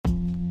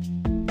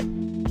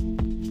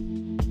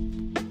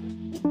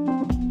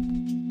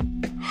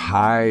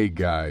Hi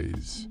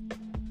guys.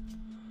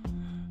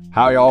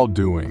 How y'all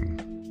doing?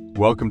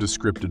 Welcome to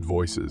Scripted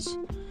Voices.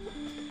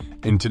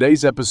 In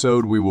today's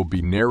episode, we will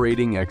be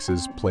narrating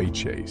Exes' play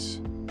chase.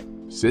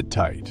 Sit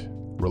tight,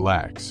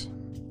 relax,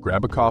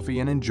 grab a coffee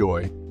and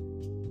enjoy.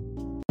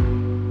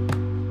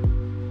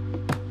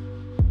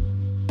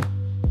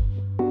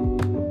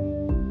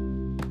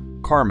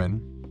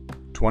 Carmen,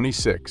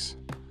 26.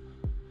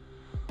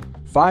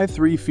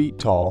 5'3" feet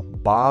tall,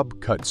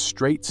 bob cut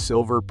straight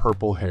silver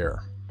purple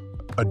hair.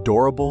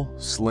 Adorable,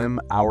 slim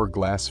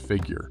hourglass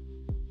figure.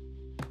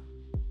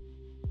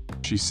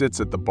 She sits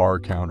at the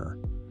bar counter.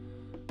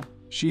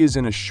 She is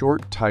in a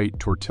short, tight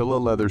tortilla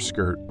leather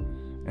skirt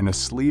and a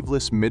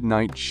sleeveless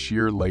midnight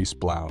sheer lace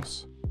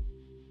blouse.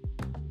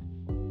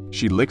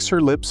 She licks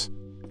her lips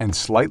and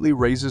slightly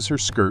raises her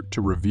skirt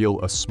to reveal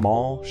a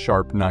small,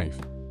 sharp knife.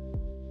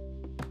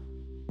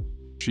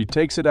 She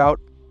takes it out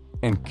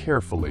and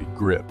carefully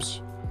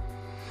grips.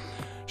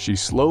 She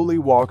slowly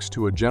walks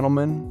to a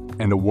gentleman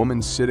and a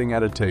woman sitting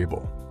at a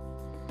table.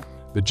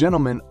 The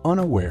gentleman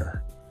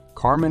unaware,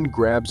 Carmen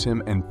grabs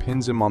him and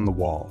pins him on the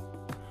wall.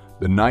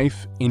 The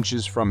knife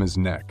inches from his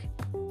neck.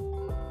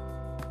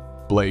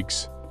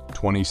 Blake's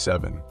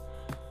 27.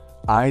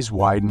 Eyes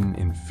widen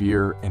in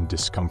fear and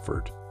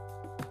discomfort.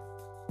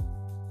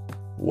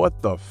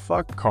 What the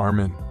fuck,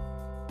 Carmen?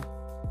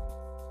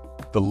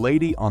 The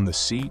lady on the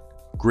seat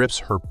grips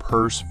her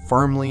purse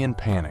firmly in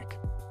panic.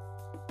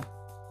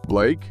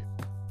 Blake,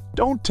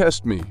 don't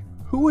test me.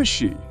 Who is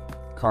she?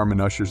 Carmen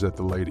ushers at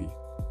the lady.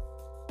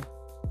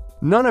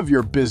 None of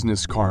your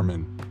business,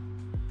 Carmen.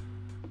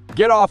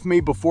 Get off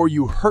me before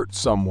you hurt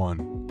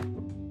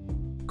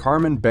someone.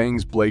 Carmen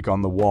bangs Blake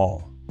on the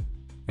wall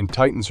and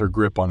tightens her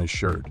grip on his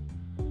shirt.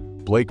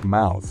 Blake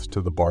mouths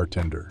to the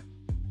bartender.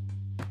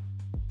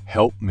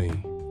 Help me.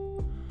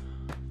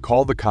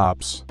 Call the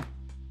cops.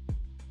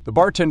 The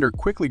bartender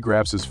quickly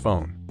grabs his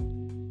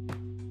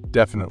phone.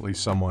 Definitely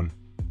someone.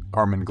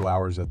 Carmen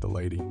glowers at the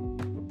lady.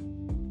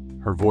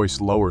 Her voice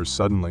lowers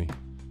suddenly.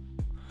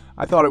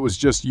 I thought it was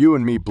just you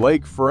and me,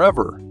 Blake,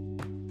 forever.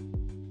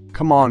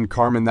 Come on,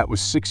 Carmen, that was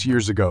 6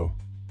 years ago.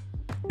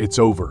 It's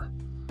over,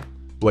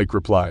 Blake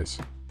replies.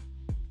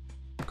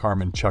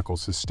 Carmen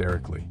chuckles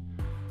hysterically.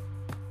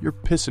 You're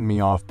pissing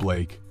me off,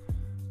 Blake.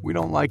 We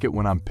don't like it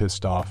when I'm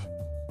pissed off.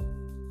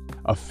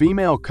 A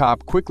female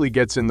cop quickly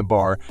gets in the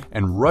bar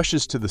and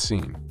rushes to the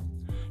scene.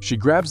 She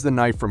grabs the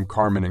knife from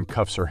Carmen and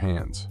cuffs her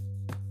hands.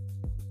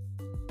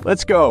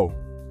 Let's go,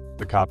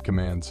 the cop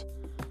commands.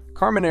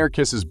 Carmen air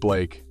kisses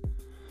Blake.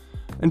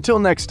 Until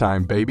next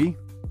time, baby.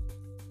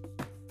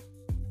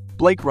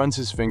 Blake runs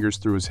his fingers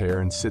through his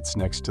hair and sits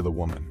next to the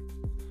woman.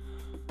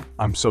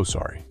 I'm so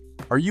sorry.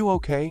 Are you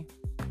okay?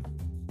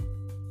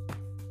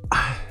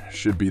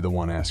 Should be the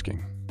one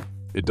asking.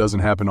 It doesn't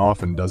happen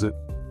often, does it?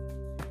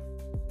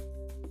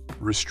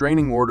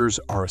 Restraining orders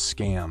are a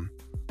scam,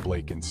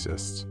 Blake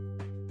insists.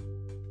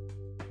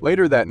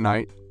 Later that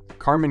night,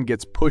 Carmen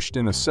gets pushed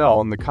in a cell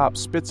and the cop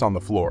spits on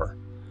the floor.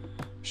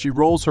 She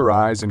rolls her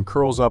eyes and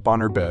curls up on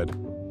her bed.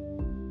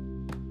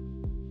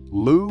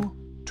 Lou,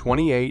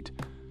 28,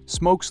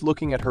 smokes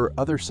looking at her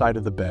other side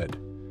of the bed.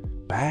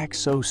 Back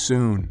so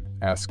soon,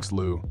 asks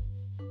Lou.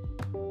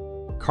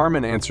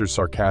 Carmen answers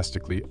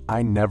sarcastically,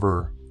 I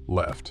never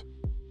left.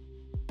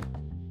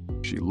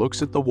 She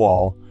looks at the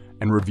wall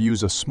and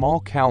reviews a small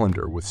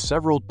calendar with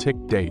several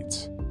ticked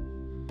dates.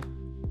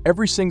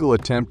 Every single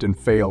attempt and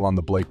fail on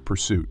the Blake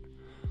pursuit.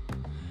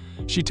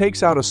 She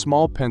takes out a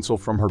small pencil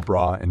from her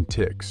bra and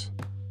ticks.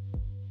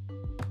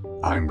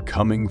 I'm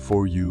coming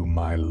for you,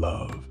 my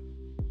love.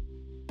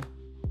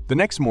 The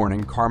next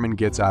morning, Carmen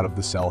gets out of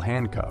the cell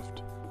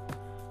handcuffed.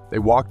 They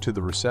walk to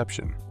the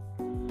reception.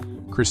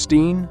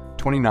 Christine,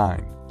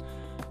 29,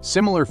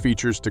 similar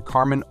features to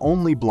Carmen,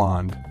 only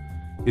blonde,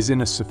 is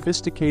in a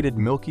sophisticated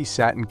milky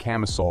satin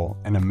camisole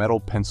and a metal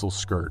pencil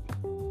skirt.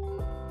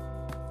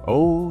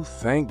 Oh,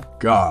 thank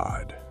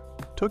God.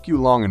 Took you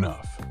long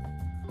enough,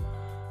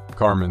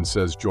 Carmen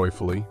says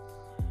joyfully.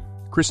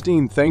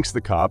 Christine thanks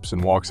the cops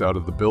and walks out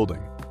of the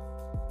building.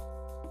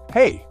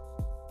 Hey!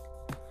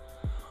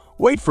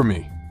 Wait for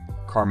me,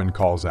 Carmen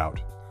calls out.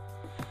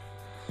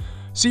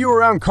 See you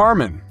around,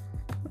 Carmen,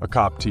 a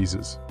cop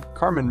teases.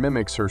 Carmen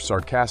mimics her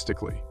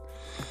sarcastically.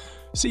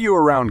 See you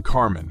around,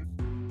 Carmen.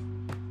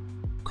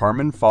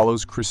 Carmen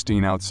follows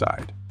Christine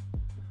outside.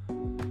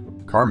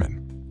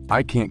 Carmen,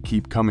 I can't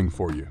keep coming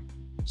for you,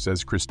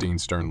 says Christine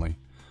sternly.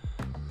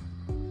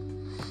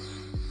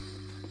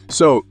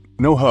 So,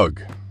 no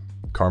hug,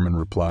 Carmen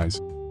replies.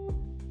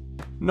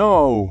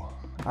 No,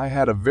 I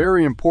had a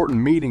very important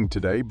meeting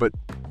today, but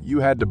you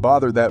had to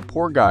bother that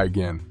poor guy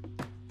again,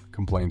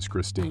 complains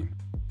Christine.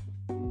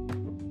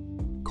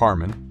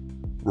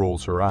 Carmen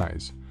rolls her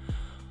eyes.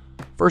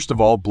 First of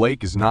all,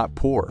 Blake is not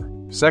poor.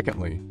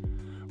 Secondly,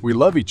 we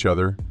love each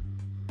other.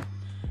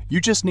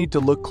 You just need to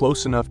look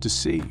close enough to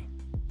see.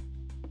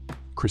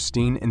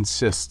 Christine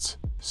insists,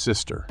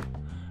 sister,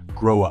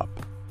 grow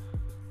up.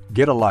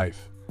 Get a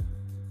life.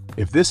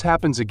 If this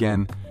happens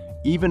again,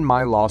 even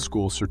my law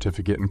school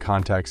certificate and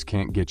contacts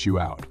can't get you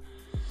out.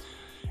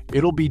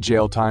 It'll be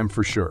jail time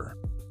for sure.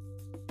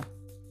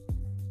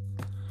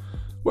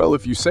 Well,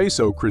 if you say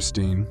so,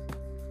 Christine,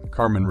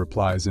 Carmen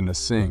replies in a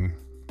sing.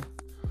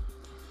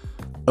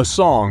 A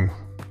song.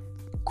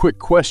 Quick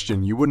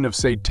question, you wouldn't have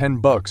said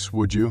 $10,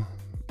 would you?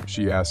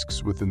 She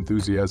asks with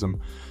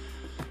enthusiasm.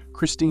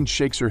 Christine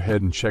shakes her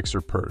head and checks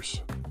her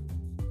purse.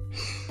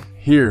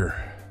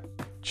 Here,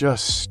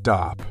 just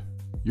stop.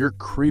 You're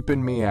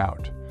creeping me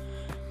out.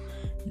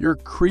 You're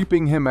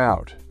creeping him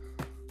out.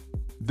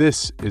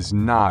 This is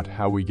not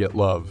how we get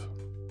love.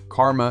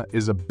 Karma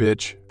is a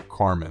bitch,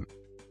 Carmen.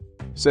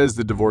 Says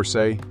the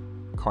divorcee,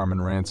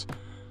 Carmen rants.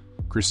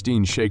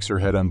 Christine shakes her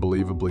head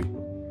unbelievably.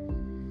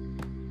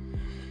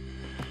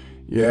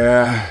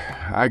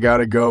 Yeah, I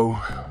gotta go.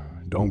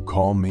 Don't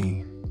call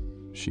me,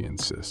 she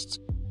insists.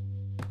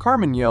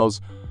 Carmen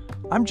yells,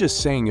 I'm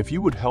just saying if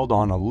you would held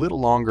on a little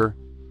longer,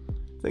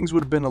 things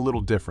would have been a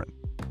little different.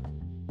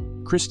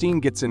 Christine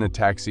gets in a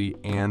taxi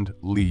and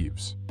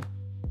leaves.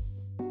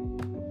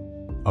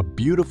 A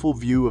beautiful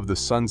view of the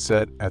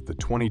sunset at the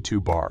 22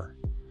 bar.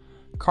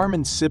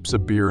 Carmen sips a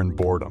beer in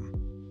boredom.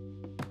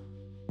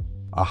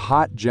 A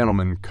hot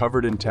gentleman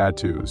covered in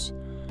tattoos,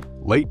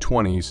 late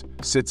 20s,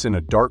 sits in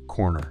a dark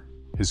corner,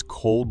 his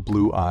cold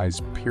blue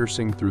eyes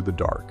piercing through the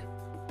dark.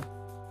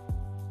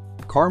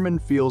 Carmen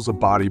feels a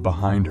body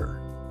behind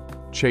her.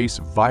 Chase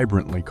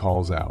vibrantly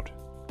calls out.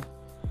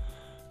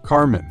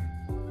 Carmen.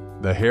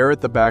 The hair at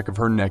the back of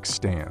her neck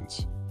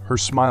stands. Her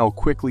smile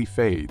quickly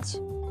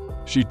fades.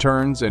 She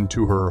turns, and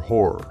to her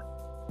horror.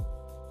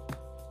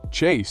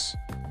 Chase,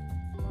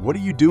 what are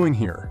you doing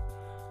here?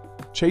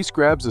 Chase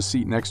grabs a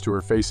seat next to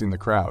her facing the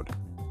crowd.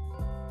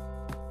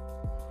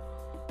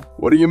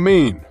 What do you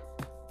mean?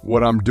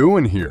 What I'm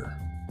doing here?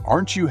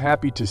 Aren't you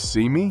happy to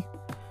see me?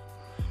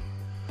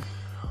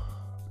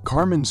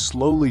 Carmen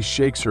slowly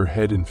shakes her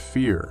head in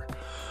fear.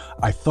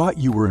 I thought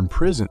you were in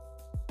prison.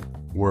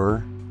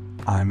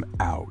 I'm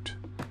out.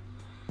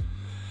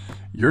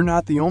 You're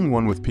not the only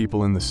one with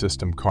people in the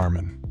system,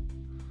 Carmen.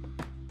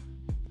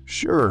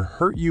 Sure,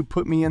 hurt you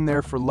put me in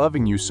there for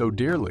loving you so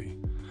dearly.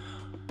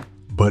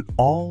 But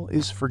all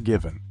is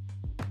forgiven.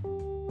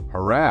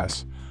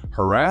 Harass.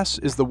 Harass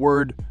is the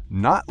word,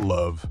 not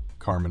love,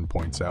 Carmen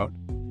points out.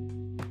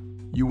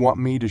 You want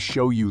me to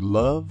show you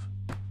love?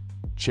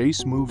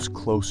 Chase moves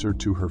closer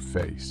to her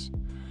face.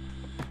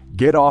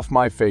 Get off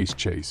my face,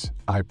 Chase.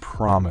 I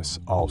promise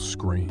I'll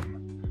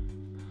scream.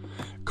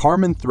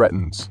 Carmen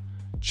threatens.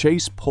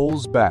 Chase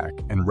pulls back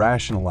and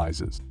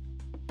rationalizes.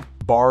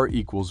 Bar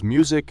equals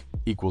music,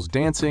 equals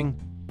dancing,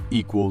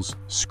 equals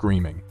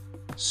screaming.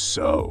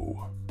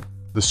 So,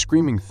 the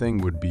screaming thing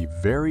would be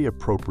very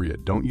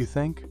appropriate, don't you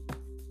think?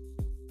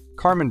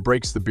 Carmen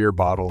breaks the beer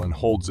bottle and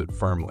holds it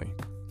firmly.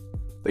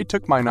 They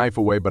took my knife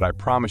away, but I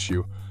promise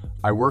you,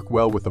 I work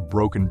well with a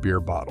broken beer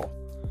bottle.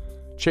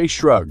 Chase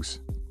shrugs.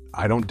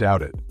 I don't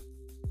doubt it.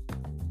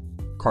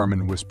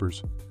 Carmen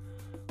whispers,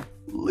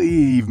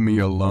 Leave me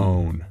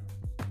alone.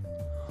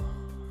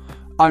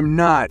 I'm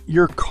not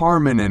your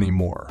Carmen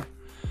anymore.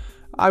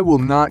 I will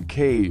not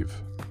cave.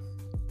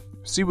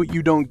 See, what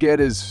you don't get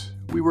is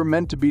we were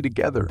meant to be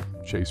together,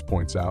 Chase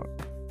points out.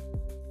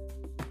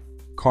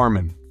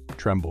 Carmen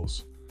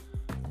trembles.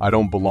 I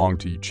don't belong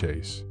to you,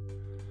 Chase.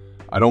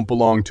 I don't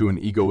belong to an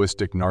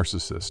egoistic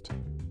narcissist.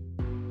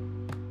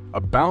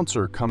 A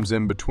bouncer comes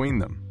in between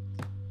them.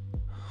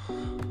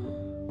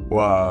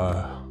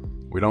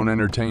 We don't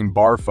entertain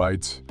bar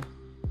fights.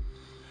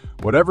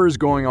 Whatever is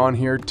going on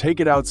here,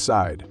 take it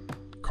outside.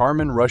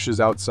 Carmen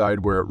rushes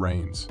outside where it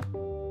rains.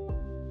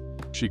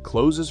 She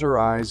closes her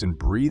eyes and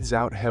breathes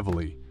out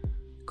heavily.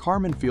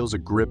 Carmen feels a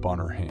grip on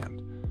her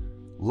hand.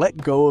 Let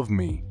go of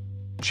me.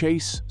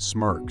 Chase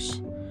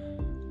smirks.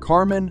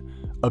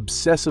 Carmen,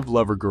 obsessive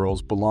lover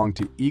girls belong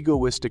to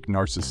egoistic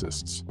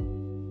narcissists.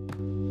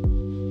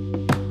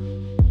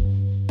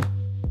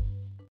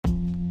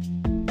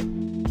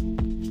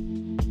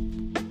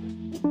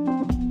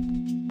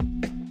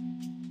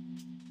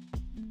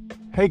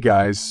 Hey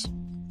guys,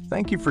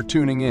 thank you for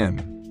tuning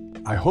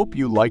in. I hope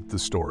you liked the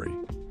story.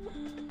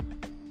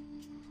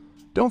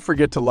 Don't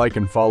forget to like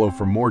and follow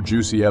for more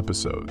juicy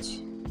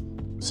episodes.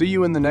 See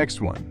you in the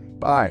next one.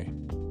 Bye.